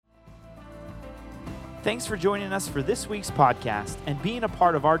Thanks for joining us for this week's podcast and being a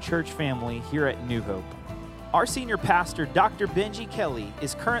part of our church family here at New Hope. Our senior pastor, Dr. Benji Kelly,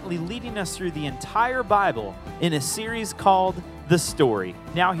 is currently leading us through the entire Bible in a series called The Story.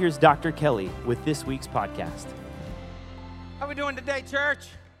 Now here's Dr. Kelly with this week's podcast. How we doing today, church?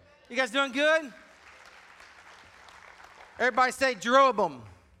 You guys doing good? Everybody say Jeroboam.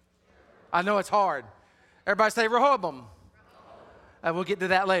 I know it's hard. Everybody say Rehoboam. We'll get to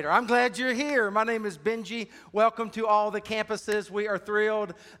that later. I'm glad you're here. My name is Benji. Welcome to all the campuses. We are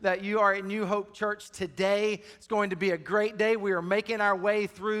thrilled that you are at New Hope Church today. It's going to be a great day. We are making our way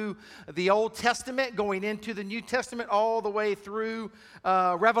through the Old Testament, going into the New Testament, all the way through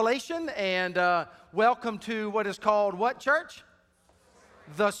Revelation. And welcome to what is called what, church?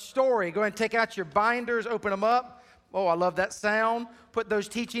 The Story. Go ahead and take out your binders, open them up. Oh, I love that sound. Put those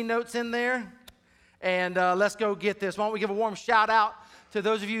teaching notes in there. And let's go get this. Why don't we give a warm shout out to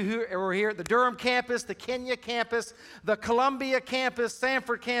those of you who are here at the Durham campus, the Kenya campus, the Columbia campus,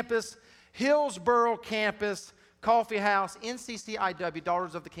 Sanford campus, Hillsborough campus, Coffee House, NCCIW,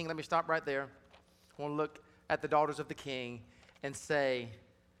 Daughters of the King. Let me stop right there. I want to look at the Daughters of the King and say,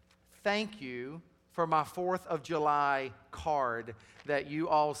 thank you for my 4th of July card that you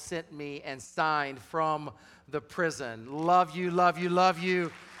all sent me and signed from the prison. Love you, love you, love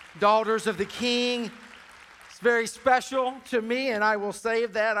you. Daughters of the King. It's very special to me, and I will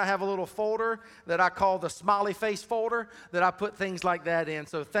save that. I have a little folder that I call the smiley face folder that I put things like that in.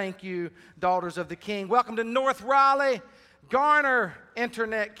 So thank you, Daughters of the King. Welcome to North Raleigh, Garner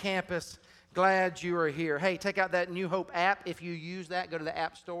Internet Campus. Glad you are here. Hey, take out that New Hope app. If you use that, go to the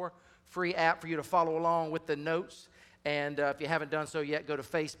App Store. Free app for you to follow along with the notes. And if you haven't done so yet, go to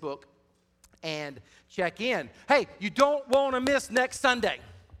Facebook and check in. Hey, you don't want to miss next Sunday.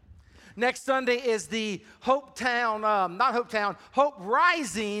 Next Sunday is the Hope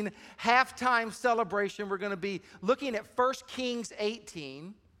Rising halftime celebration. We're going to be looking at 1 Kings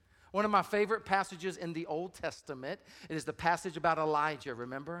 18, one of my favorite passages in the Old Testament. It is the passage about Elijah,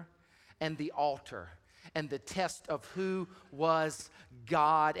 remember? And the altar and the test of who was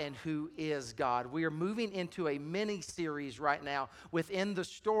God and who is God. We are moving into a mini-series right now within the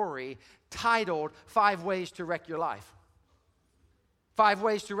story titled 5 Ways to Wreck Your Life. 5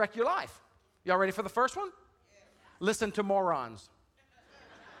 ways to wreck your life. Y'all ready for the first one? Listen to morons.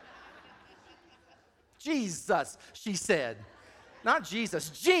 Jesus, she said. Not Jesus.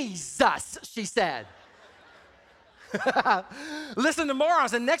 Jesus, she said. Listen to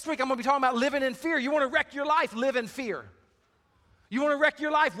morons. And next week I'm going to be talking about living in fear. You want to wreck your life? Live in fear. You want to wreck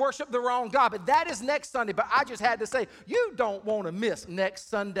your life? Worship the wrong God. But that is next Sunday. But I just had to say, you don't want to miss next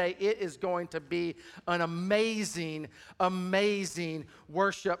Sunday. It is going to be an amazing, amazing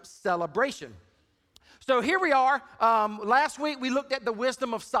worship celebration. So here we are. Last week we looked at the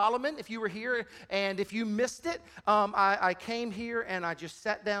wisdom of Solomon, if you were here. And if you missed it, I came here and I just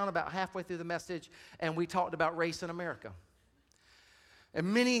sat down about halfway through the message and we talked about race in America.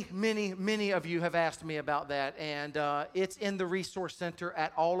 And many of you have asked me about that, and it's in the Resource Center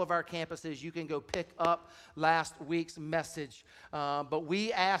at all of our campuses. You can go pick up last week's message. But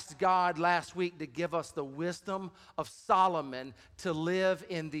we asked God last week to give us the wisdom of Solomon to live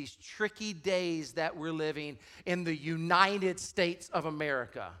in these tricky days that we're living in the United States of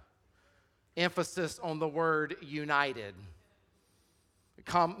America. Emphasis on the word united.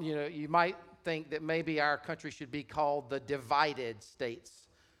 You might think that maybe our country should be called the divided states,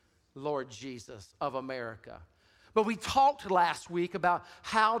 Lord Jesus, of America. But we talked last week about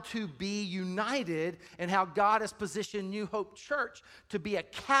how to be united and how God has positioned New Hope Church to be a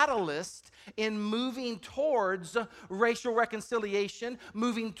catalyst in moving towards racial reconciliation,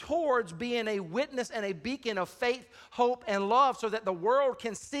 moving towards being a witness and a beacon of faith, hope, and love so that the world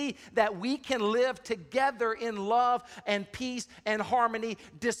can see that we can live together in love and peace and harmony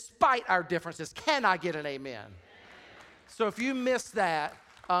despite our differences. Can I get an amen? So if you missed that,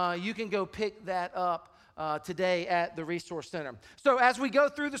 you can go pick that up today at the Resource Center. So as we go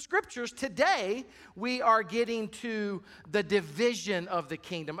through the scriptures, today we are getting to the division of the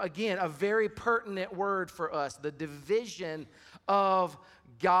kingdom. Again, a very pertinent word for us, the division of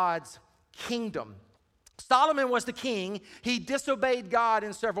God's kingdom. Solomon was the king. He disobeyed God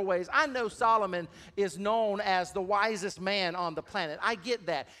in several ways. I know Solomon is known as the wisest man on the planet. I get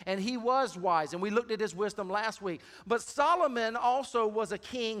that. And he was wise, and we looked at his wisdom last week. But Solomon also was a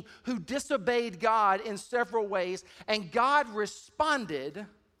king who disobeyed God in several ways, and God responded,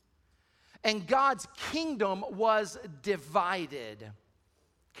 and God's kingdom was divided.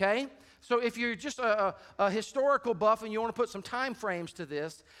 Okay? So if you're just a historical buff and you want to put some time frames to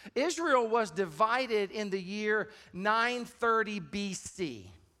this, Israel was divided in the year 930 BC.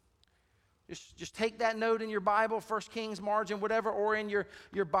 Just take that note in your Bible, 1 Kings margin, whatever, or in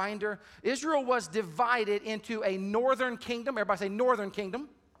your binder. Israel was divided into a northern kingdom. Everybody say northern kingdom.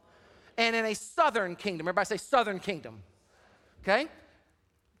 And in a southern kingdom. Everybody say southern kingdom. Okay?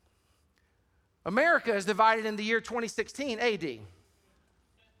 America is divided in the year 2016 AD.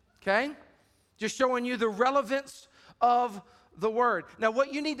 Okay? Just showing you the relevance of the word. Now,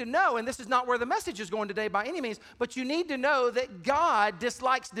 what you need to know, and this is not where the message is going today by any means, but you need to know that God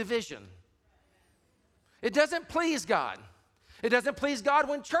dislikes division. It doesn't please God. It doesn't please God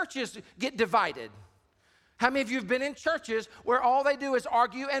when churches get divided. How many of you have been in churches where all they do is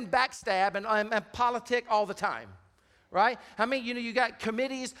argue and backstab and politic all the time? Right? How many, you got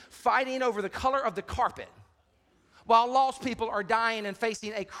committees fighting over the color of the carpet while lost people are dying and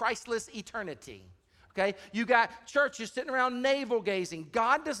facing a Christless eternity. Okay? You got churches sitting around navel gazing.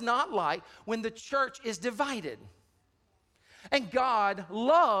 God does not like when the church is divided. And God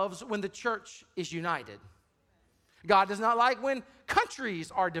loves when the church is united. God does not like when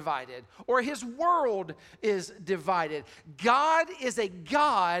countries are divided or his world is divided. God is a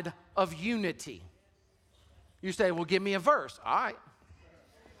God of unity. You say, well, give me a verse. All right.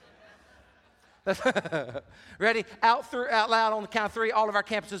 Ready? Out loud on the count of three, all of our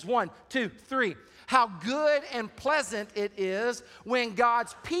campuses. 1, 2, 3. How good and pleasant it is when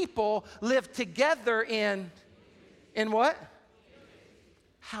God's people live together in what?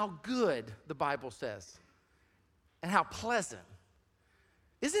 How good, the Bible says. And how pleasant.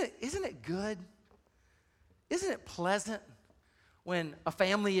 Isn't it good? Isn't it pleasant when a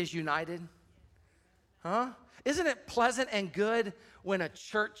family is united? Huh? Isn't it pleasant and good when a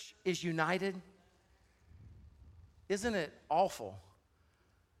church is united? Isn't it awful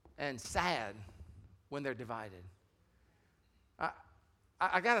and sad when they're divided?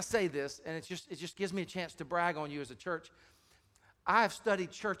 I got to say this, and it just gives me a chance to brag on you as a church. I have studied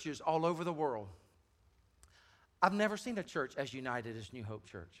churches all over the world. I've never seen a church as united as New Hope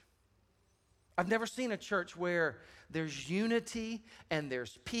Church. I've never seen a church where there's unity and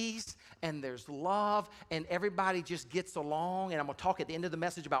there's peace and there's love and everybody just gets along. And I'm going to talk at the end of the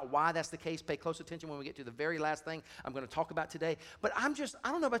message about why that's the case. Pay close attention when we get to the very last thing I'm going to talk about today. But I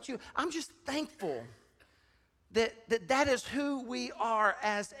don't know about you, I'm just thankful that is who we are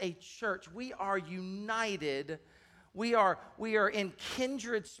as a church. We are united. We are in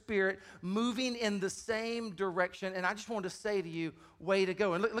kindred spirit, moving in the same direction. And I just wanted to say to you, way to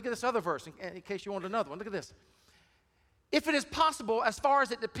go. And look at this other verse, in case you want another one. Look at this. If it is possible, as far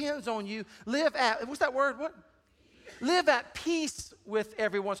as it depends on you, live at, what's that word? What? Live at peace with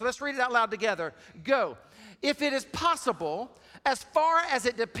everyone. So let's read it out loud together. Go. If it is possible, as far as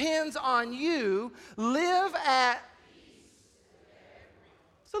it depends on you, live at peace.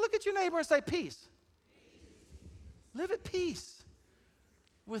 So look at your neighbor and say peace. Live at peace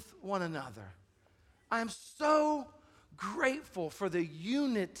with one another. I am so grateful for the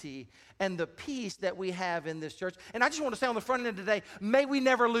unity and the peace that we have in this church. And I just want to say on the front end today, may we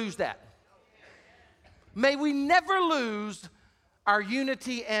never lose that. May we never lose our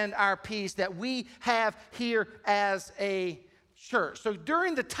unity and our peace that we have here as a church. So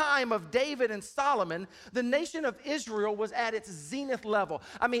during the time of David and Solomon, the nation of Israel was at its zenith level.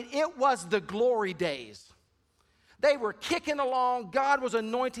 I mean, it was the glory days. They were kicking along. God was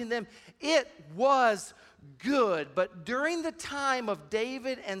anointing them. It was good. But during the time of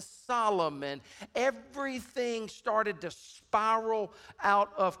David and Solomon, everything started to spiral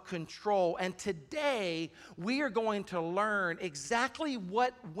out of control. And today, we are going to learn exactly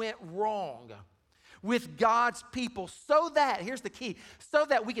what went wrong with God's people so that, here's the key, so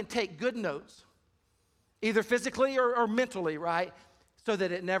that we can take good notes, either physically or mentally, right? So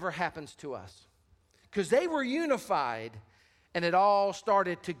that it never happens to us. Because they were unified, and it all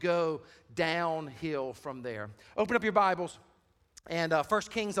started to go downhill from there. Open up your Bibles, and 1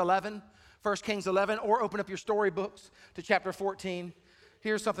 Kings 11, or open up your storybooks to chapter 14.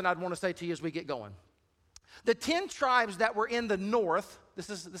 Here's something I'd want to say to you as we get going. The 10 tribes that were in the north, this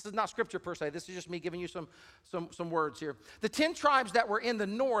is not scripture per se, this is just me giving you some words here. The 10 tribes that were in the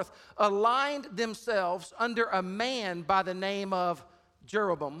north aligned themselves under a man by the name of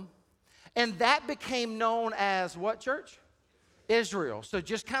Jeroboam. And that became known as what, church? Israel. So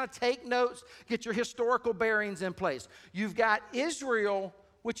just kind of take notes, get your historical bearings in place. You've got Israel,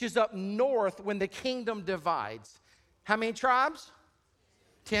 which is up north when the kingdom divides. How many tribes?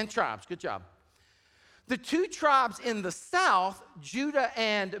 10 tribes. Good job. The 2 tribes in the south, Judah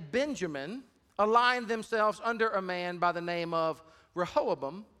and Benjamin, aligned themselves under a man by the name of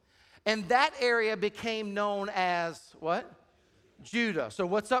Rehoboam. And that area became known as what? Judah. So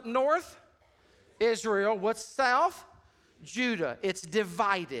what's up north? Israel. What's south? Judah. It's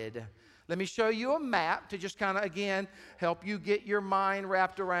divided. Let me show you a map to just kind of, again, help you get your mind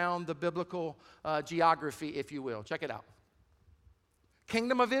wrapped around the biblical geography, if you will. Check it out.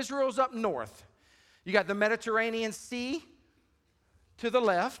 Kingdom of Israel's up north. You got the Mediterranean Sea to the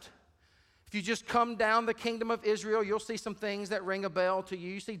left. If you just come down the Kingdom of Israel, you'll see some things that ring a bell to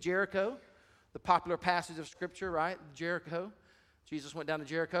you. You see Jericho, the popular passage of Scripture, right? Jericho. Jesus went down to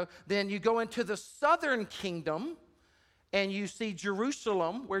Jericho. Then you go into the southern kingdom, and you see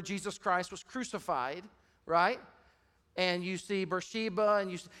Jerusalem, where Jesus Christ was crucified, right? And you see Beersheba,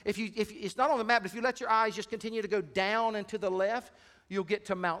 and if it's not on the map, but if you let your eyes just continue to go down and to the left, you'll get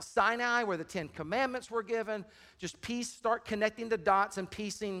to Mount Sinai, where the 10 Commandments were given. Just start connecting the dots and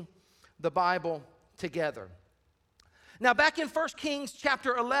piecing the Bible together. Now, back in 1 Kings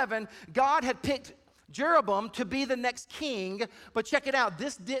chapter 11, God had picked Jeroboam to be the next king, but check it out,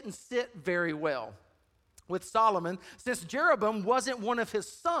 this didn't sit very well with Solomon, since Jeroboam wasn't one of his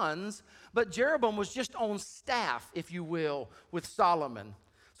sons, but Jeroboam was just on staff, if you will, with Solomon.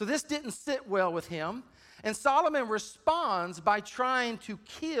 So this didn't sit well with him, and Solomon responds by trying to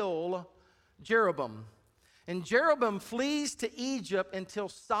kill Jeroboam. And Jeroboam flees to Egypt until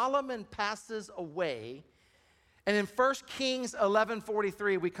Solomon passes away. And in 1 Kings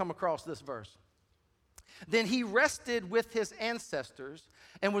 11:43, we come across this verse. Then he rested with his ancestors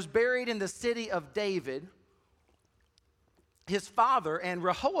and was buried in the city of David, his father, and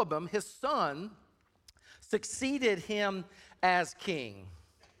Rehoboam, his son, succeeded him as king.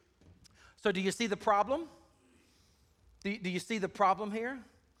 So do you see the problem? Do you see the problem here?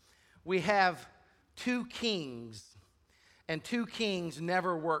 We have two kings, and two kings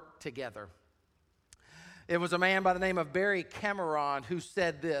never work together. It was a man by the name of Barry Cameron who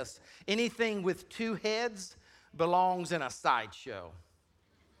said this: anything with two heads belongs in a sideshow.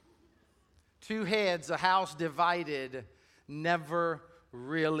 Two heads, a house divided, never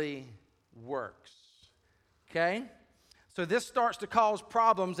really works. Okay? So this starts to cause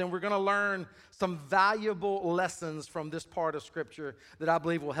problems, and we're going to learn some valuable lessons from this part of Scripture that I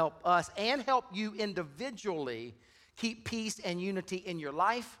believe will help us and help you individually keep peace and unity in your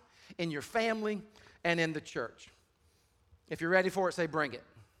life, in your family, and in the church. If you're ready for it, say, bring it.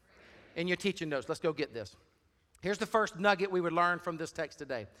 In your teaching notes, let's go get this. Here's the first nugget we would learn from this text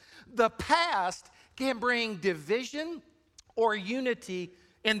today. The past can bring division or unity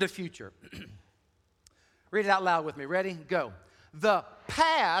in the future. Read it out loud with me. Ready? Go. The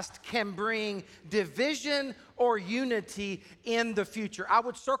past can bring division or unity in the future. I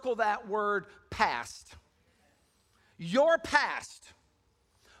would circle that word past. Your past,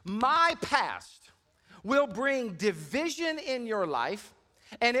 my past, will bring division in your life,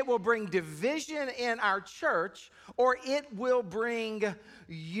 and it will bring division in our church, or it will bring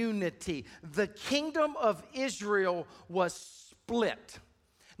unity. The kingdom of Israel was split.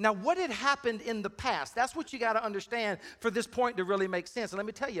 Now, what had happened in the past? That's what you got to understand for this point to really make sense. And let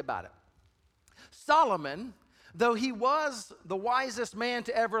me tell you about it. Solomon, though he was the wisest man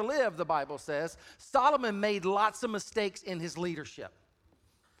to ever live, the Bible says, Solomon made lots of mistakes in his leadership.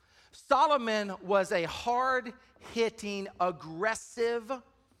 Solomon was a hard-hitting, aggressive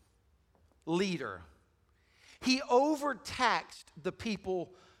leader. He overtaxed the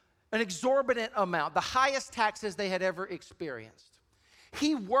people an exorbitant amount, the highest taxes they had ever experienced.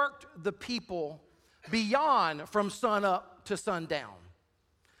 He worked the people beyond from sun up to sundown.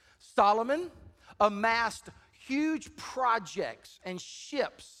 Solomon amassed huge projects and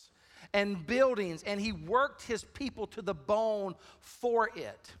ships and buildings, and he worked his people to the bone for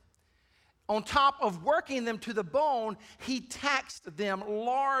it. On top of working them to the bone, he taxed them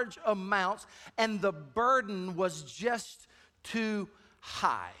large amounts, and the burden was just too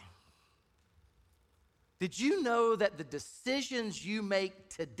high. Did you know that the decisions you make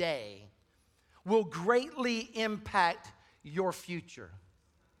today will greatly impact your future?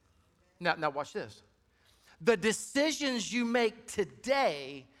 Now watch this. The decisions you make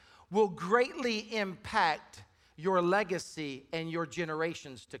today will greatly impact your legacy and your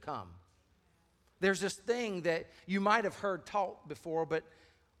generations to come. There's this thing that you might have heard taught before, but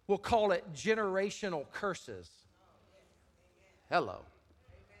we'll call it generational curses. Hello.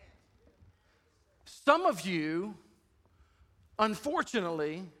 Some of you,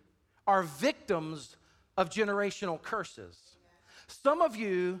 unfortunately, are victims of generational curses. Some of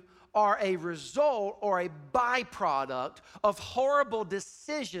you are a result or a byproduct of horrible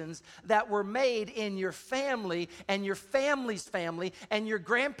decisions that were made in your family and your family's family and your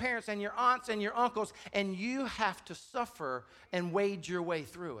grandparents and your aunts and your uncles, and you have to suffer and wade your way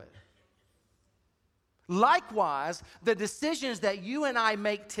through it. Likewise, the decisions that you and I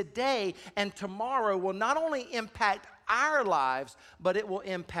make today and tomorrow will not only impact our lives, but it will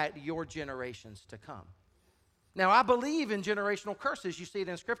impact your generations to come. Now, I believe in generational curses. You see it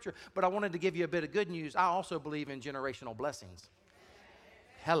in Scripture, but I wanted to give you a bit of good news. I also believe in generational blessings.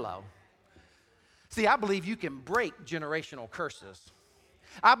 Hello. See, I believe you can break generational curses.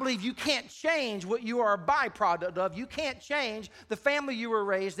 I believe you can't change what you are a byproduct of. You can't change the family you were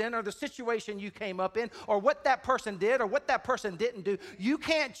raised in or the situation you came up in or what that person did or what that person didn't do. You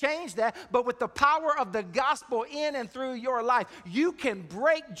can't change that, but with the power of the gospel in and through your life, you can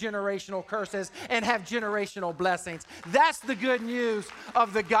break generational curses and have generational blessings. That's the good news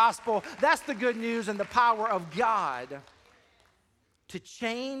of the gospel. That's the good news and the power of God to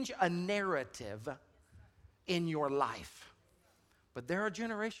change a narrative in your life. But there are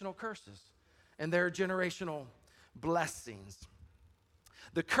generational curses, and there are generational blessings.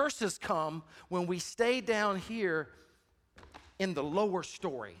 The curses come when we stay down here in the lower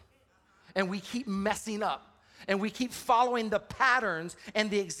story, and we keep messing up, and we keep following the patterns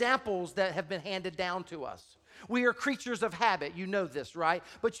and the examples that have been handed down to us. We are creatures of habit. You know this, right?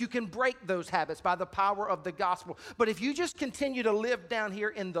 But you can break those habits by the power of the gospel. But if you just continue to live down here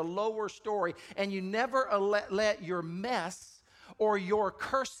in the lower story, and you never let your mess or your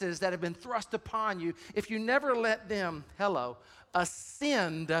curses that have been thrust upon you, if you never let them,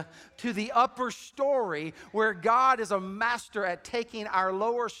 ascend to the upper story where God is a master at taking our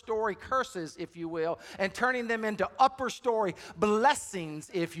lower story curses, if you will, and turning them into upper story blessings,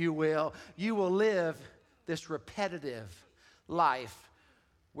 if you will live this repetitive life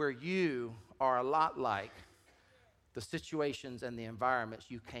where you are a lot like the situations and the environments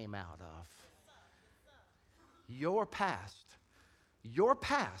you came out of. Your past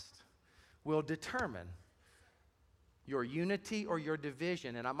will determine your unity or your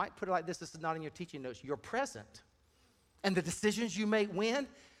division. And I might put it like this is not in your teaching notes. Your present and the decisions you make when,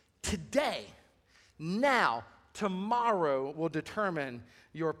 today, now, tomorrow will determine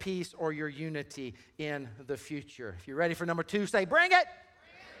your peace or your unity in the future. If you're ready for number 2, say, bring it.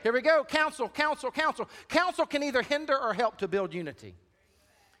 Here we go. Counsel. Counsel can either hinder or help to build unity.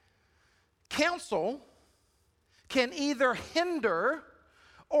 Counsel can either hinder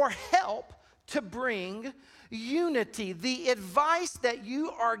or help to bring unity. The advice that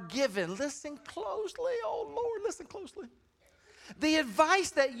you are given, listen closely, oh Lord, listen closely. The advice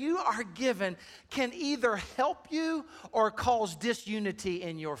that you are given can either help you or cause disunity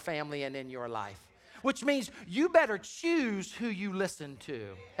in your family and in your life. Which means you better choose who you listen to.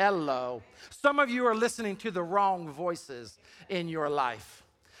 Hello. Some of you are listening to the wrong voices in your life.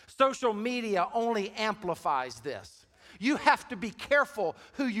 Social media only amplifies this. You have to be careful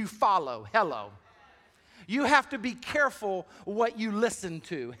who you follow. Hello. You have to be careful what you listen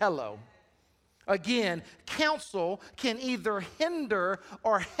to. Hello. Again, counsel can either hinder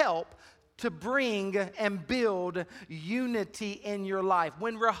or help to bring and build unity in your life.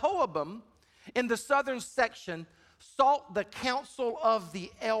 When Rehoboam, in the southern section, sought the counsel of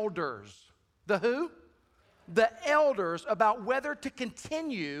the elders, the who? The elders, about whether to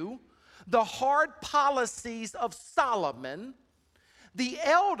continue the hard policies of Solomon, the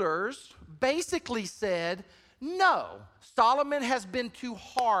elders basically said, no, Solomon has been too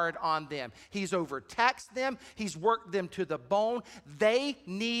hard on them. He's overtaxed them. He's worked them to the bone. They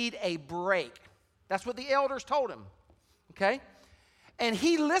need a break. That's what the elders told him, okay? And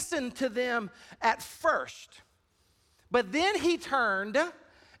he listened to them at first. But then he turned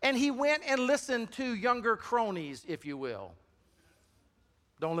and he went and listened to younger cronies, if you will.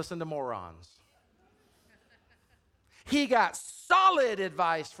 Don't listen to morons. He got solid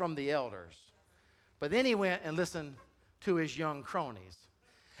advice from the elders. But then he went and listened to his young cronies.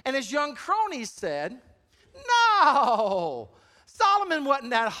 And his young cronies said, no, Solomon wasn't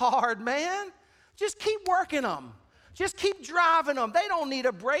that hard, man. Just keep working them. Just keep driving them. They don't need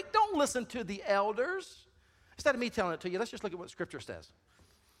a break. Don't listen to the elders. Instead of me telling it to you, let's just look at what Scripture says.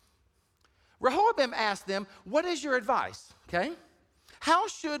 Rehoboam asked them, what is your advice? Okay? How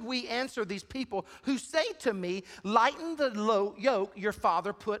should we answer these people who say to me, lighten the yoke your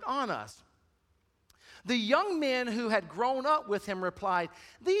father put on us? The young men who had grown up with him replied,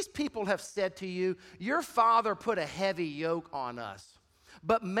 these people have said to you, your father put a heavy yoke on us,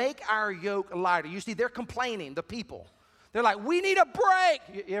 but make our yoke lighter. You see, they're complaining, the people. They're like, we need a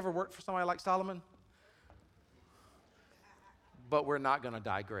break. You ever worked for somebody like Solomon? But we're not going to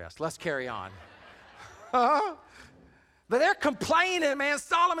digress. Let's carry on. But they're complaining, man.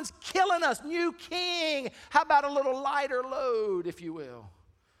 Solomon's killing us. New king. How about a little lighter load, if you will?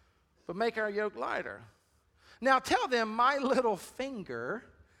 But make our yoke lighter. Now tell them my little finger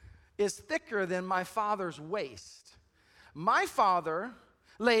is thicker than my father's waist. My father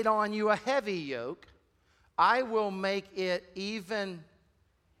laid on you a heavy yoke. I will make it even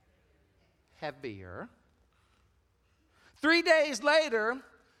heavier. 3 days later,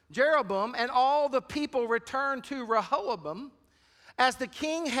 Jeroboam and all the people returned to Rehoboam, as the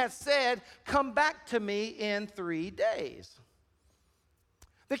king had said, "Come back to me in 3 days."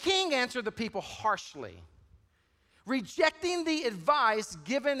 The king answered the people harshly, rejecting the advice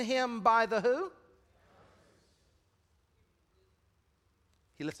given him by the who?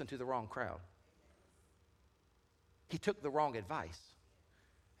 He listened to the wrong crowd. He took the wrong advice.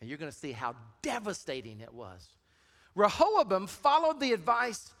 And you're going to see how devastating it was. Rehoboam followed the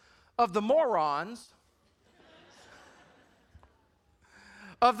advice of the morons,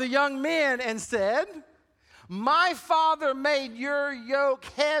 of the young men, and said, "My father made your yoke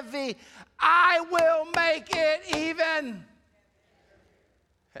heavy. I will make it even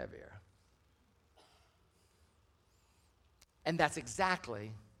heavier." And that's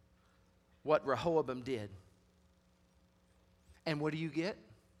exactly what Rehoboam did. And what do you get?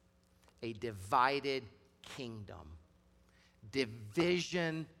 A divided kingdom.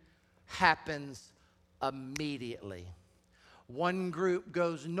 Division happens immediately. One group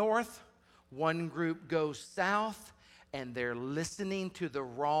goes north, one group goes south, and they're listening to the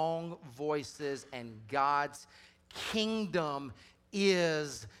wrong voices, and God's kingdom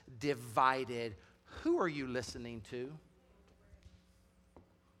is divided. Who are you listening to?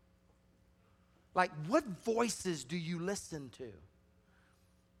 Like, what voices do you listen to?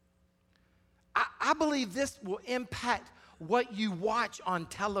 I believe this will impact what you watch on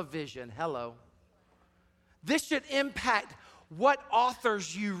television. Hello. This should impact what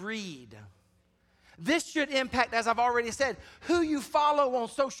authors you read. This should impact, as I've already said, who you follow on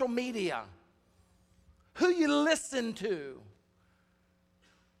social media, who you listen to.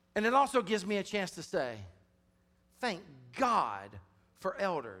 And it also gives me a chance to say, thank God for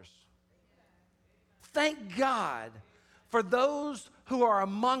elders. Thank God for those who are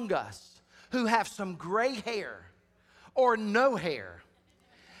among us who have some gray hair or no hair,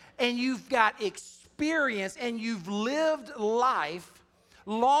 and you've got experience and you've lived life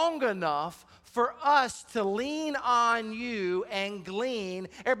long enough for us to lean on you and glean.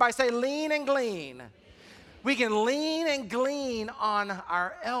 Everybody say lean and glean. We can lean and glean on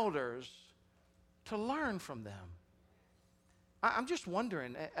our elders to learn from them. I'm just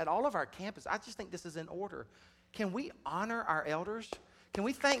wondering, at all of our campuses, I just think this is in order. Can we honor our elders? Can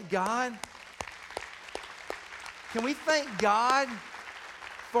we thank God? Can we thank God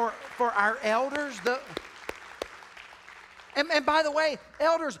for our elders? And by the way,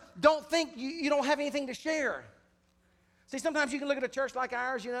 elders, don't think you don't have anything to share. See, sometimes you can look at a church like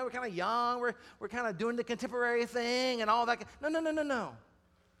ours, you know, we're kind of young, we're kind of doing the contemporary thing and all that. No.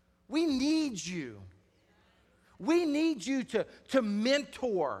 We need you. We need you to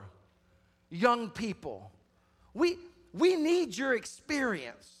mentor young people. We need your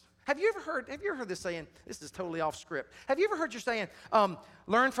experience. Have you ever heard this saying? This is totally off script. Have you ever heard you saying,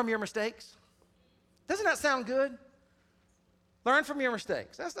 learn from your mistakes? Doesn't that sound good? Learn from your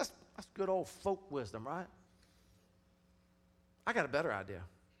mistakes. That's good old folk wisdom, right? I got a better idea.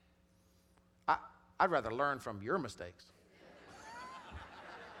 I'd rather learn from your mistakes.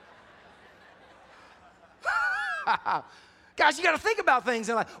 Guys, you got to think about things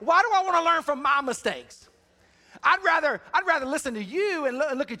and like, why do I want to learn from my mistakes? I'd rather listen to you and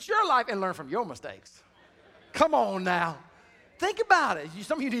look at your life and learn from your mistakes. Come on now. Think about it.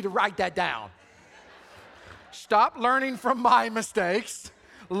 Some of you need to write that down. Stop learning from my mistakes.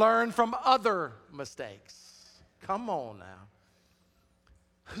 Learn from other mistakes. Come on now.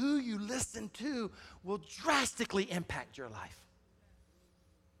 Who you listen to will drastically impact your life.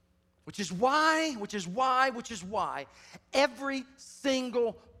 Which is why every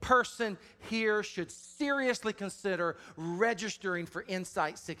single person here should seriously consider registering for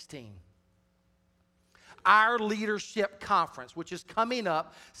Insight 16. Our leadership conference, which is coming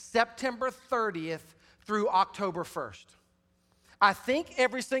up September 30th through October 1st. I think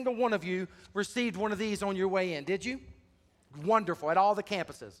every single one of you received one of these on your way in, did you? Wonderful, at all the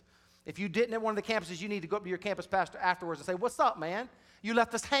campuses. If you didn't at one of the campuses, you need to go up to your campus pastor afterwards and say, "What's up, man? You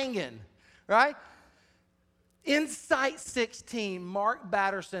left us hanging," right? Insight 16, Mark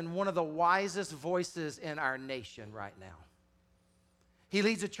Batterson, one of the wisest voices in our nation right now. He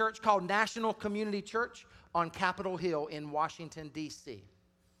leads a church called National Community Church on Capitol Hill in Washington, D.C.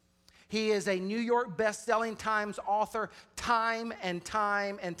 He is a New York best-selling Times author time and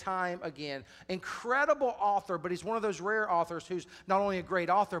time and time again. Incredible author, but he's one of those rare authors who's not only a great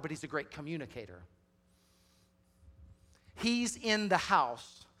author, but he's a great communicator. He's in the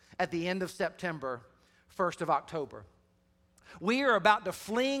house at the end of September, 1st of October. We are about to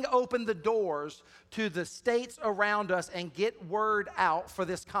fling open the doors to the states around us and get word out for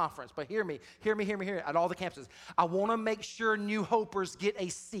this conference. But hear me at all the campuses. I want to make sure New Hopers get a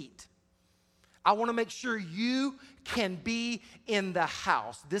seat. I want to make sure you can be in the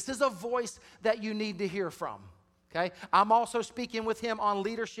house. This is a voice that you need to hear from. Okay? I'm also speaking with him on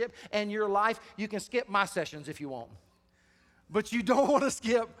leadership and your life. You can skip my sessions if you want. But you don't want to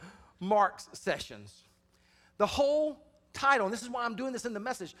skip Mark's sessions. The whole title, and this is why I'm doing this in the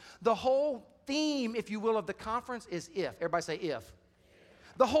message, the whole theme, if you will, of the conference is if. Everybody say if.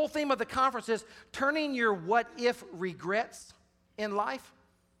 The whole theme of the conference is turning your what if regrets in life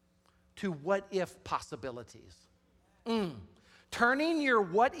to what if possibilities. Turning your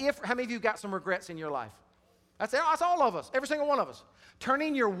what if, how many of you got some regrets in your life? That's all of us, every single one of us.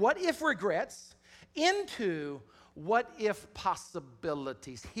 Turning your what if regrets into what if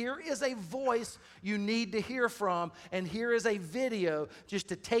possibilities. Here is a voice you need to hear from, and here is a video just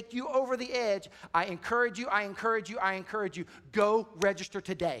to take you over the edge. I encourage you, go register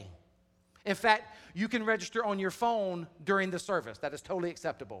today. In fact, you can register on your phone during the service. That is totally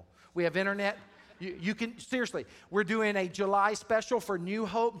acceptable. We have internet. You can, seriously, we're doing a July special for New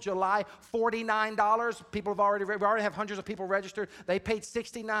Hope, July, $49. We already have hundreds of people registered. They paid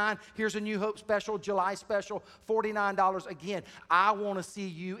 $69. Here's a New Hope special, July special, $49. Again, I want to see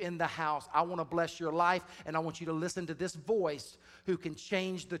you in the house. I want to bless your life, and I want you to listen to this voice who can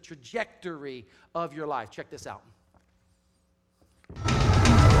change the trajectory of your life. Check this out.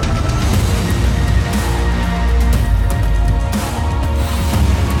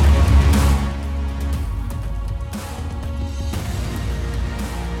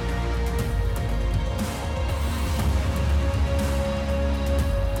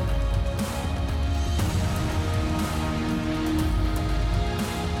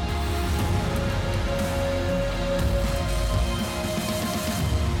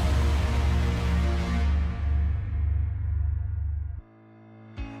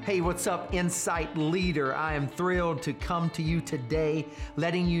 Hey, what's up, Insight Leader? I am thrilled to come to you today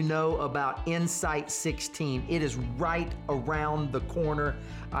letting you know about Insight 16. It is right around the corner.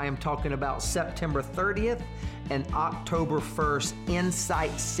 I am talking about September 30th and October 1st,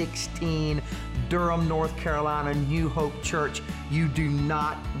 Insight 16, Durham, North Carolina, New Hope Church. You do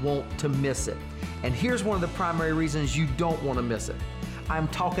not want to miss it. And here's one of the primary reasons you don't want to miss it. I'm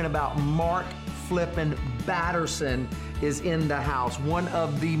talking about Mark Flippin Batterson is in the house, one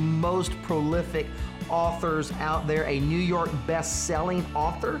of the most prolific authors out there, a New York best-selling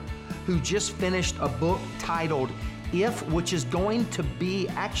author who just finished a book titled If, which is going to be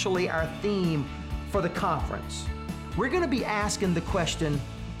actually our theme for the conference. We're going to be asking the question,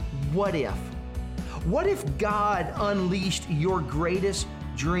 what if? What if God unleashed your greatest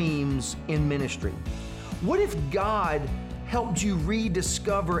dreams in ministry? What if God helped you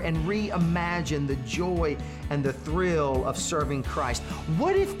rediscover and reimagine the joy and the thrill of serving Christ?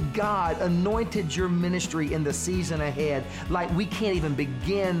 What if God anointed your ministry in the season ahead like we can't even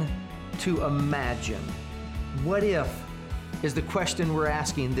begin to imagine? What if is the question we're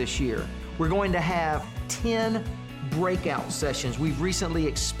asking this year. We're going to have 10 breakout sessions. We've recently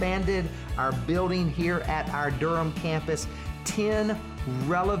expanded our building here at our Durham campus. 10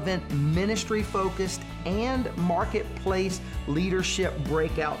 relevant ministry-focused and marketplace leadership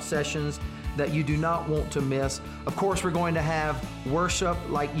breakout sessions that you do not want to miss. Of course, we're going to have worship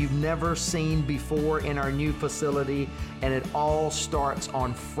like you've never seen before in our new facility, and it all starts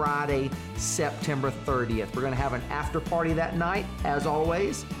on Friday, September 30th. We're going to have an after party that night, as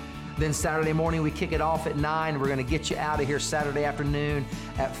always. Then Saturday morning, we kick it off at 9. We're going to get you out of here Saturday afternoon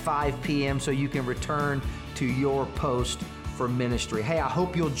at 5 p.m. so you can return to your post for ministry. Hey, I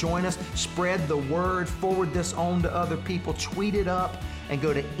hope you'll join us. Spread the word, forward this on to other people, tweet it up, and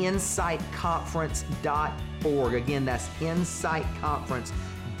go to insightconference.org. Again, that's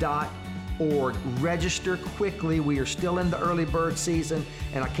insightconference.org. Register quickly. We are still in the early bird season,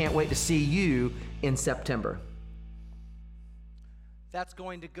 and I can't wait to see you in September. That's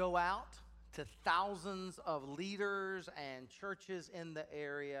going to go out to thousands of leaders and churches in the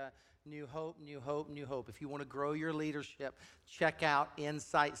area. New Hope, New Hope, New Hope. If you want to grow your leadership, check out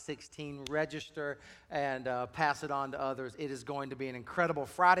Insight 16, register, and pass it on to others. It is going to be an incredible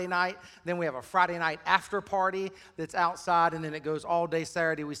Friday night. Then we have a Friday night after party that's outside, and then it goes all day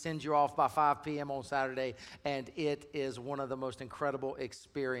Saturday. We send you off by 5 p.m. on Saturday, and it is one of the most incredible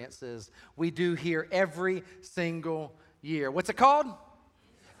experiences we do here every single year. What's it called?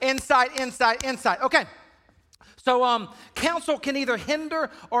 Insight, Insight, Insight. Okay. So counsel can either hinder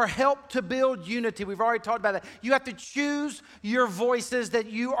or help to build unity. We've already talked about that. You have to choose your voices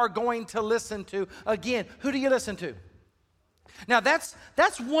that you are going to listen to. Again, who do you listen to? Now, that's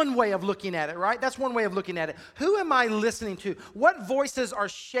one way of looking at it, right? That's one way of looking at it. Who am I listening to? What voices are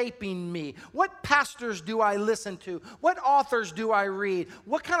shaping me? What pastors do I listen to? What authors do I read?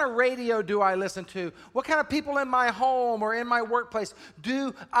 What kind of radio do I listen to? What kind of people in my home or in my workplace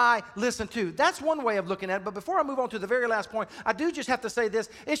do I listen to? That's one way of looking at it. But before I move on to the very last point, I do just have to say this.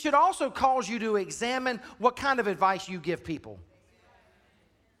 It should also cause you to examine what kind of advice you give people.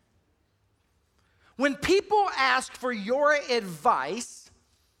 When people ask for your advice,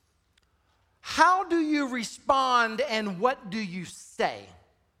 how do you respond and what do you say?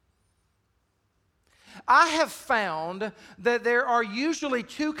 I have found that there are usually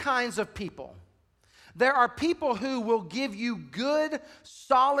two kinds of people. There are people who will give you good,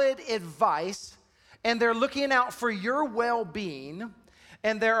 solid advice, and they're looking out for your well-being,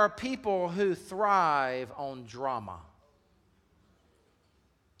 and there are people who thrive on drama.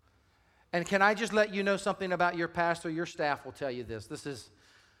 And can I just let you know something about your pastor? Your staff will tell you this.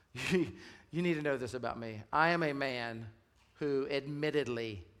 You need to know this about me. I am a man who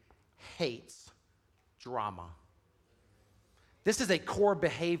admittedly hates drama. This is a core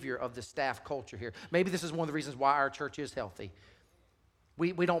behavior of the staff culture here. Maybe this is one of the reasons why our church is healthy.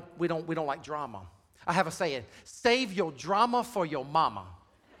 We don't like drama. I have a saying, save your drama for your mama.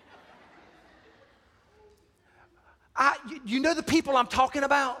 You know the people I'm talking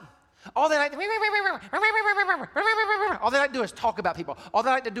about? All they like to do is talk about people. All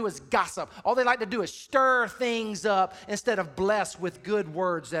they like to do is gossip. All they like to do is stir things up instead of bless with good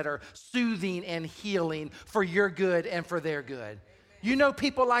words that are soothing and healing for your good and for their good. You know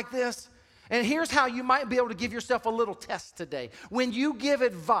people like this? And here's how you might be able to give yourself a little test today. When you give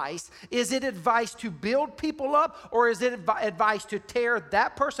advice, is it advice to build people up or is it advice to tear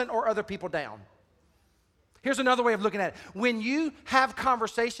that person or other people down? Here's another way of looking at it. When you have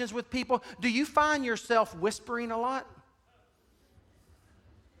conversations with people, do you find yourself whispering a lot?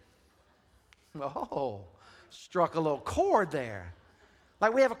 Oh, struck a little chord there.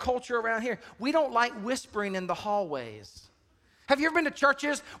 Like we have a culture around here. We don't like whispering in the hallways. Have you ever been to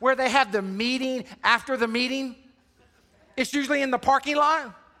churches where they have the meeting after the meeting? It's usually in the parking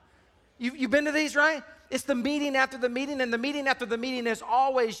lot. You've been to these, right? It's the meeting after the meeting, and the meeting after the meeting is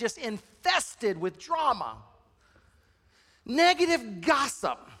always just infested with drama. Negative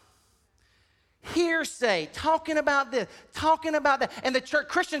gossip, hearsay, talking about this, talking about that. And the church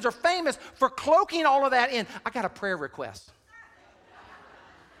Christians are famous for cloaking all of that in, I got a prayer request.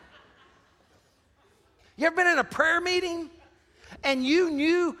 You ever been in a prayer meeting and you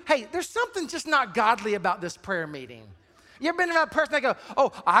knew, hey, there's something just not godly about this prayer meeting? You ever been to that person that go,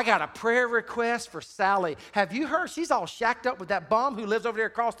 oh, I got a prayer request for Sally. Have you heard? She's all shacked up with that bum who lives over there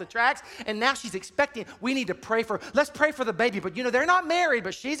across the tracks, and now she's expecting. We need to pray for, let's pray for the baby. But, you know, they're not married,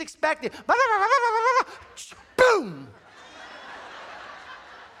 but she's expecting. Boom.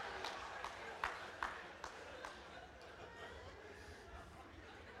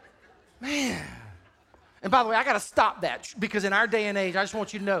 Man. And by the way, I got to stop that because in our day and age, I just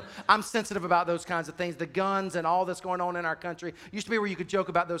want you to know I'm sensitive about those kinds of things. The guns and all that's going on in our country used to be where you could joke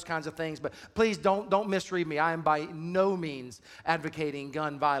about those kinds of things. But please don't misread me. I am by no means advocating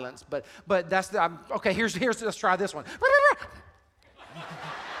gun violence. But that's okay. Here's let's try this one.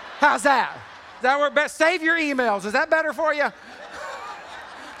 How's that? Does that work best? Save your emails. Is that better for you?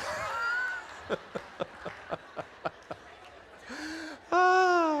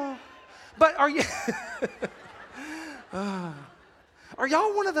 Oh. But are you, are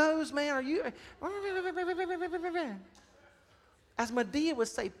y'all one of those, man? Are you, as Medea would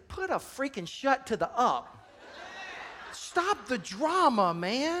say, put a freaking shut to the up. Stop the drama,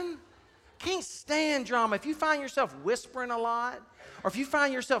 man. Can't stand drama. If you find yourself whispering a lot, or if you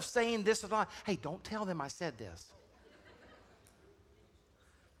find yourself saying this a lot, hey, don't tell them I said this.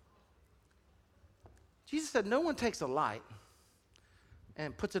 Jesus said, no one takes a light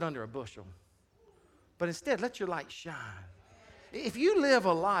and puts it under a bushel. But instead, let your light shine. If you live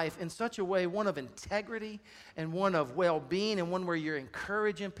a life in such a way, one of integrity and one of well-being and one where you're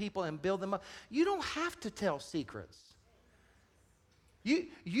encouraging people and build them up, you don't have to tell secrets.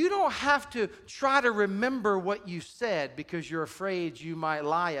 You don't have to try to remember what you said because you're afraid you might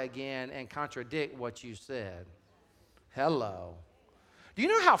lie again and contradict what you said. Hello. Do you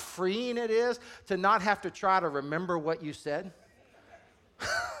know how freeing it is to not have to try to remember what you said?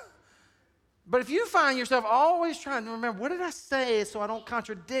 But if you find yourself always trying to remember, what did I say so I don't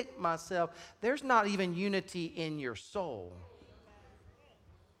contradict myself, there's not even unity in your soul.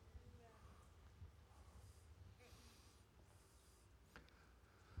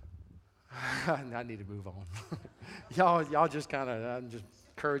 I need to move on. y'all just kind of just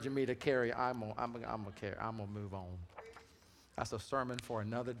encouraging me to carry. I'm gonna move on. That's a sermon for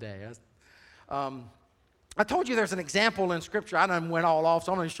another day. I told you there's an example in Scripture. I done went all off,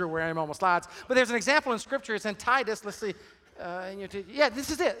 so I'm not sure where I am on my slides. But there's an example in Scripture. It's in Titus. Let's see. This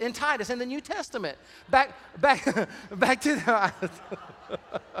is it, in Titus, in the New Testament. Back to the...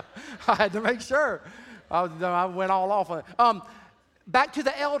 I had to make sure. I went all off on it. Back to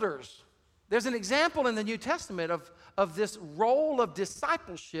the elders. There's an example in the New Testament of this role of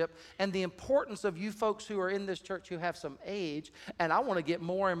discipleship and the importance of you folks who are in this church who have some age. And I want to get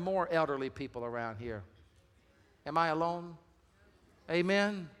more and more elderly people around here. Am I alone?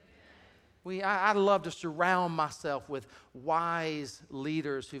 Amen? I love to surround myself with wise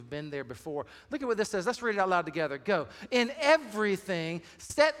leaders who've been there before. Look at what this says. Let's read it out loud together. Go. In everything,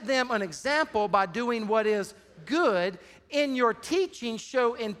 set them an example by doing what is good. In your teaching,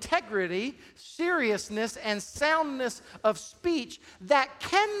 show integrity, seriousness, and soundness of speech that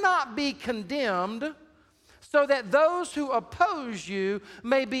cannot be condemned, so that those who oppose you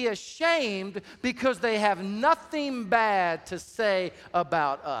may be ashamed because they have nothing bad to say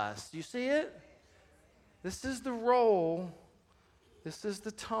about us. You see it? This is the role. This is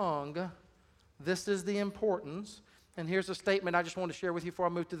the tongue. This is the importance. And here's a statement I just want to share with you before I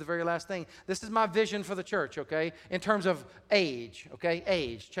move to the very last thing. This is my vision for the church, okay? In terms of age, okay?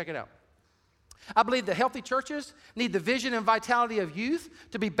 Age. Check it out. I believe that healthy churches need the vision and vitality of youth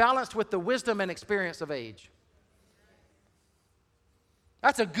to be balanced with the wisdom and experience of age.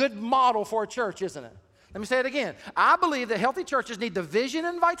 That's a good model for a church, isn't it? Let me say it again. I believe that healthy churches need the vision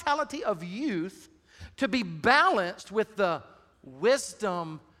and vitality of youth to be balanced with the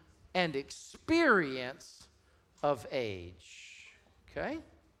wisdom and experience of age. Okay?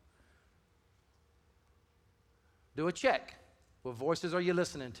 Do a check. What voices are you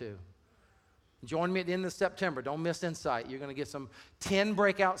listening to? Join me at the end of September. Don't miss Insight. You're going to get some 10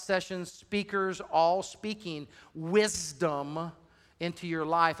 breakout sessions, speakers all speaking wisdom into your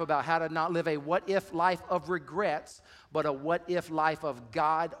life about how to not live a what-if life of regrets, but a what-if life of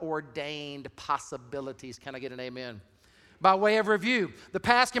God-ordained possibilities. Can I get an amen? By way of review, the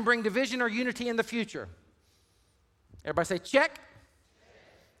past can bring division or unity in the future. Everybody say check.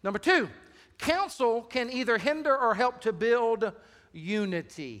 Number 2, counsel can either hinder or help to build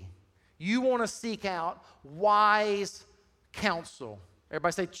unity. You want to seek out wise counsel.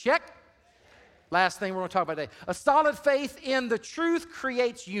 Everybody say check. Last thing we're going to talk about today. A solid faith in the truth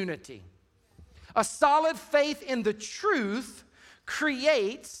creates unity. A solid faith in the truth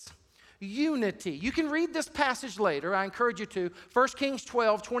creates unity. You can read this passage later. I encourage you to. 1 Kings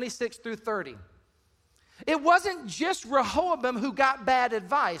 12, 26 through 30. It wasn't just Rehoboam who got bad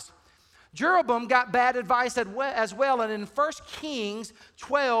advice. Jeroboam got bad advice as well. And in 1 Kings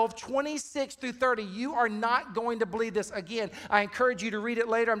 12, 26 through 30, you are not going to believe this. Again, I encourage you to read it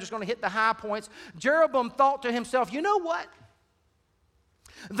later. I'm just going to hit the high points. Jeroboam thought to himself, you know what?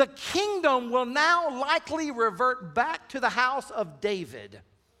 The kingdom will now likely revert back to the house of David.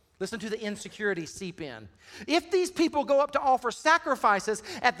 Listen to the insecurity seep in. If these people go up to offer sacrifices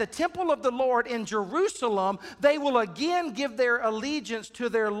at the temple of the Lord in Jerusalem, they will again give their allegiance to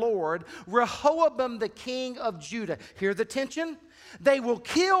their Lord, Rehoboam, the king of Judah. Hear the tension? They will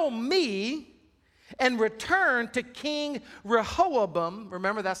kill me and return to King Rehoboam.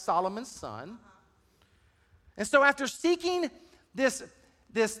 Remember, that's Solomon's son. And so after seeking this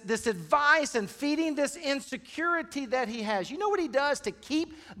advice and feeding this insecurity that he has. You know what he does to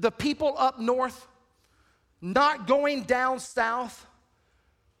keep the people up north, not going down south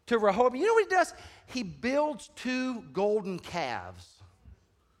to Rehoboam? You know what he does? He builds 2 golden calves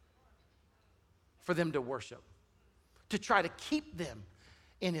for them to worship, to try to keep them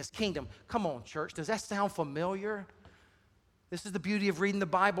in his kingdom. Come on, church. Does that sound familiar? This is the beauty of reading the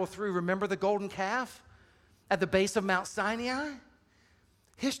Bible through. Remember the golden calf at the base of Mount Sinai?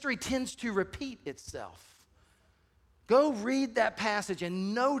 History tends to repeat itself. Go read that passage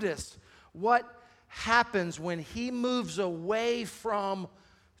and notice what happens when he moves away from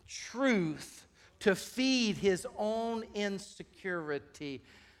truth to feed his own insecurity.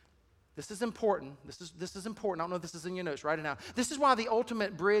 This is important. This is important. I don't know if this is in your notes. Write it down. This is why the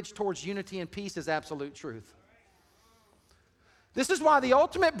ultimate bridge towards unity and peace is absolute truth. This is why the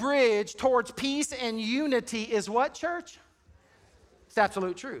ultimate bridge towards peace and unity is what, church? It's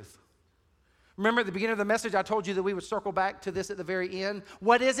absolute truth. Remember at the beginning of the message, I told you that we would circle back to this at the very end.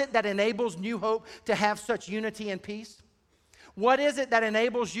 What is it that enables New Hope to have such unity and peace? What is it that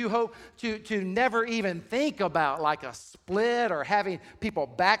enables New Hope to never even think about like a split or having people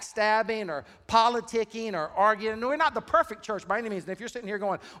backstabbing or politicking or arguing? No, we're not the perfect church by any means. And if you're sitting here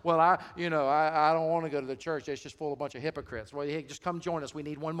going, well, I don't want to go to the church. It's just full of a bunch of hypocrites. Well, hey, just come join us. We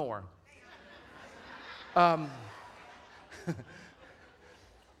need one more.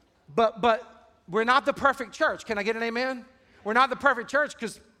 But we're not the perfect church. Can I get an amen? We're not the perfect church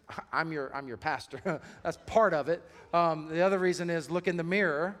because I'm your pastor. That's part of it. The other reason is look in the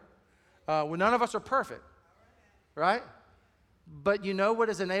mirror. Well, none of us are perfect, right? But you know what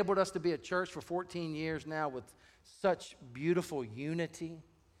has enabled us to be a church for 14 years now with such beautiful unity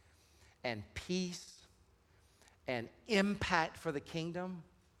and peace and impact for the kingdom?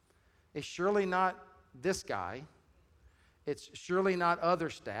 It's surely not this guy. It's surely not other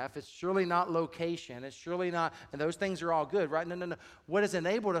staff. It's surely not location. It's surely not, and those things are all good, right? No. What has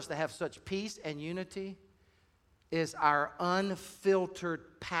enabled us to have such peace and unity is our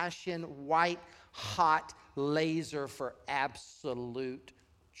unfiltered passion, white, hot laser for absolute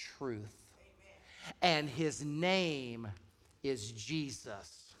truth. And his name is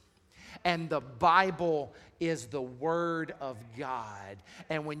Jesus. And the Bible is the Word of God.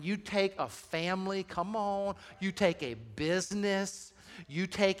 And when you take a family, come on, you take a business, you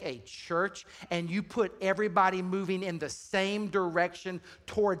take a church, and you put everybody moving in the same direction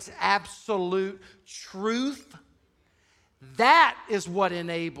towards absolute truth, that is what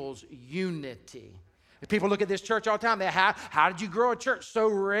enables unity. People look at this church all the time. How did you grow a church so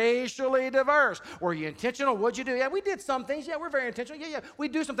racially diverse? Were you intentional? What'd you do? Yeah, we did some things. Yeah, we're very intentional. Yeah, we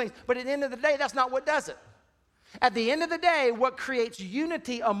do some things. But at the end of the day, that's not what does it. At the end of the day, what creates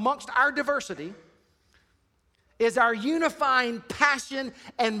unity amongst our diversity is our unifying passion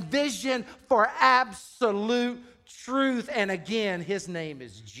and vision for absolute truth. And again, his name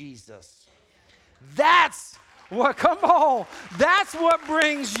is Jesus. That's what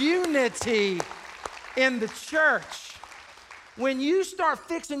brings unity in the church. When you start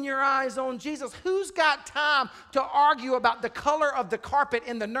fixing your eyes on Jesus, who's got time to argue about the color of the carpet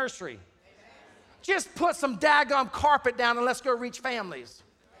in the nursery? Just put some daggum carpet down and let's go reach families.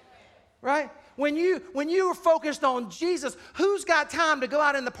 Right? When you are focused on Jesus, who's got time to go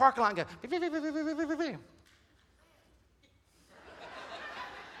out in the parking lot and go,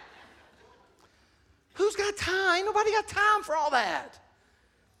 who's got time? Ain't nobody got time for all that.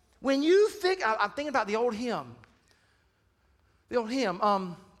 When you think, I'm thinking about the old hymn. The old hymn,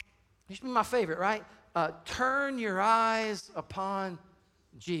 used to be my favorite, right? Turn your eyes upon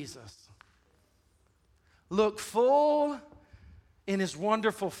Jesus. Look full in his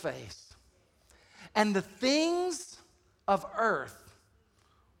wonderful face. And the things of earth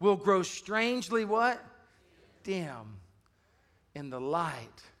will grow strangely what? Dim in the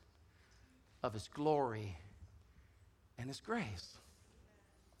light of his glory and his grace.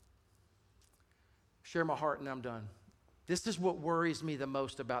 Share my heart and I'm done. This is what worries me the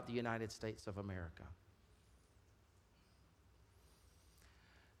most about the United States of America.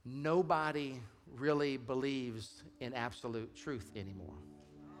 Nobody really believes in absolute truth anymore.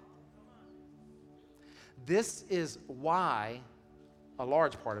 This is why, a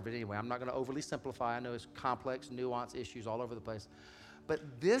large part of it anyway, I'm not going to overly simplify. I know it's complex, nuanced issues all over the place.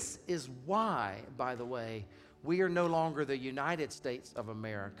 But this is why, by the way, we are no longer the United States of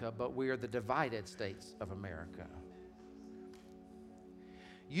America, but we are the divided states of America.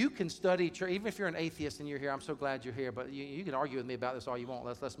 You can study church, even if you're an atheist and you're here, I'm so glad you're here, but you can argue with me about this all you want.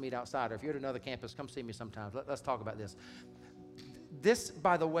 Let's meet outside. Or if you're at another campus, come see me sometimes. Let's talk about this. This,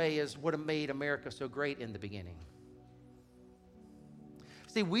 by the way, is what made America so great in the beginning.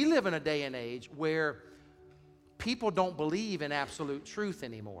 See, we live in a day and age where people don't believe in absolute truth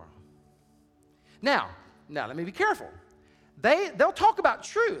anymore. Now, let me be careful. They'll talk about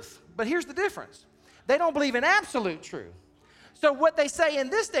truth, but here's the difference. They don't believe in absolute truth. So what they say in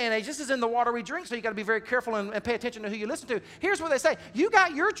this day and age, this is in the water we drink, so you got to be very careful and pay attention to who you listen to. Here's what they say. You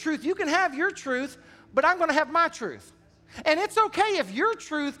got your truth. You can have your truth, but I'm going to have my truth. And it's okay if your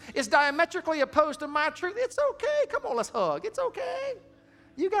truth is diametrically opposed to my truth. It's okay. Come on, let's hug. It's okay.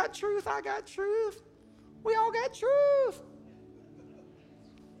 You got truth. I got truth. We all got truth.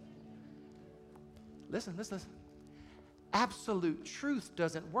 Listen. Absolute truth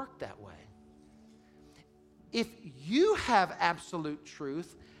doesn't work that way. If you have absolute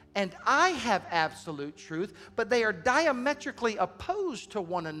truth and I have absolute truth, but they are diametrically opposed to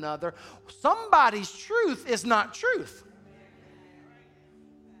one another, somebody's truth is not truth.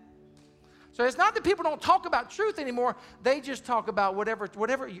 So it's not that people don't talk about truth anymore. They just talk about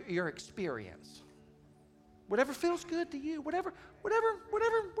whatever your experience. Whatever feels good to you, whatever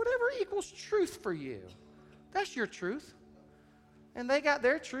equals truth for you. That's your truth. And they got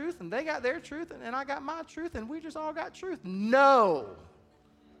their truth, and they got their truth, and I got my truth, and we just all got truth. No.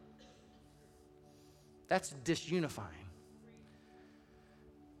 That's disunifying.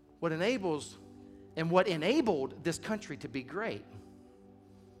 What enables and what enabled this country to be great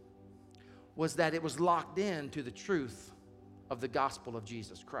was that it was locked in to the truth of the gospel of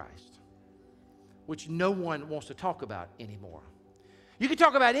Jesus Christ, which no one wants to talk about anymore. You can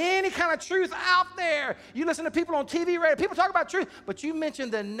talk about any kind of truth out there. You listen to people on TV, radio, people talk about truth, but you mention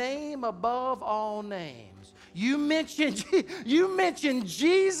the name above all names. You mention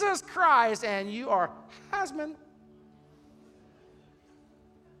Jesus Christ, and you are Hasman.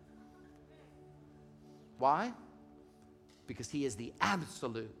 Why? Because he is the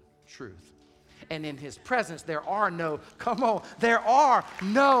absolute truth. And in his presence, there are no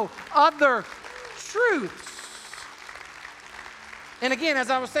other truths. And again, as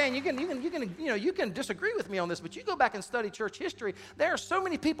I was saying, you can disagree with me on this, but you go back and study church history. There are so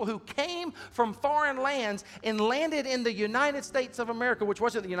many people who came from foreign lands and landed in the United States of America, which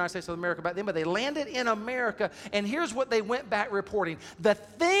wasn't the United States of America back then, but they landed in America. And here's what they went back reporting: the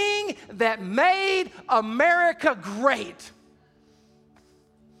thing that made America great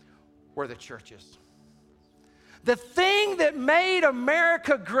were the churches. The thing that made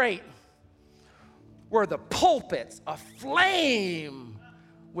America great were the pulpits aflame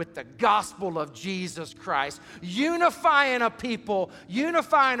with the gospel of Jesus Christ, unifying a people,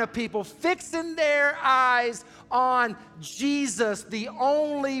 fixing their eyes on Jesus, the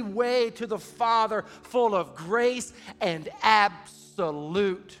only way to the Father, full of grace and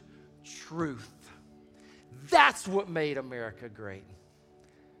absolute truth. That's what made America great.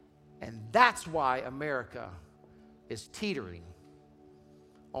 And that's why America is teetering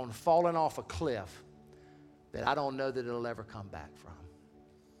on falling off a cliff that I don't know that it'll ever come back from.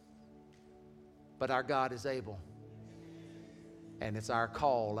 But our God is able. And it's our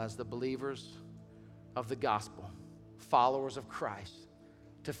call as the believers of the gospel, followers of Christ,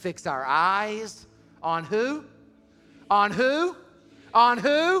 to fix our eyes on who? On who? On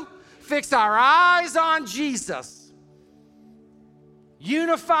who? Fix our eyes on Jesus.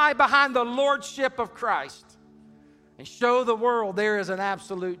 Unify behind the lordship of Christ and show the world there is an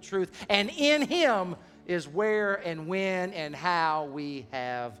absolute truth. And in him is where and when and how we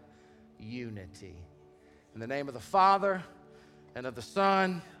have unity. In the name of the Father, and of the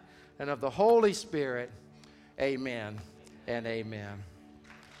Son, and of the Holy Spirit, amen and amen.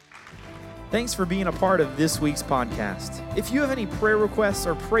 Thanks for being a part of this week's podcast. If you have any prayer requests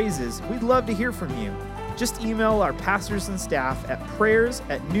or praises, we'd love to hear from you. Just email our pastors and staff at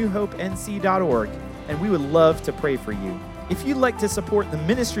prayers@newhopenc.org, and we would love to pray for you. If you'd like to support the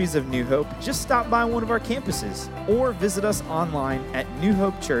ministries of New Hope, just stop by one of our campuses or visit us online at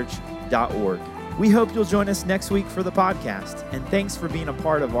newhopechurch.org. We hope you'll join us next week for the podcast, and thanks for being a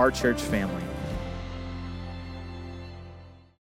part of our church family.